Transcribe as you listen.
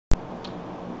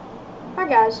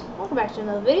guys, welcome back to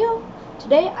another video.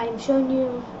 Today I am showing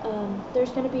you, there's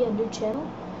going to be a new channel.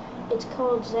 It's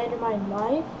called Xandermind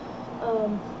Live.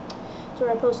 It's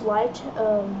where I post live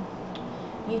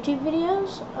YouTube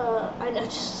videos. I know,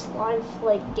 just live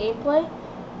like gameplay.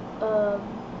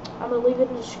 I'm going to leave it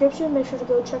in the description, make sure to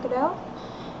go check it out.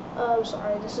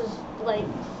 Sorry, this is like,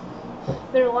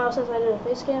 been a while since I did a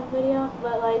face cam video,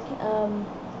 but like,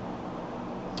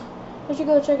 you should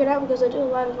go check it out because I do a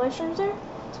lot of live streams there.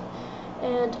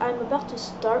 And I'm about to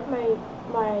start my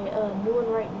new one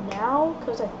right now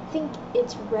because I think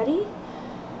it's ready.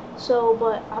 So,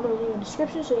 but I'm gonna leave in the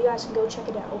description so you guys can go check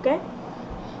it out. Okay?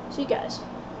 See you guys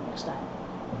next time.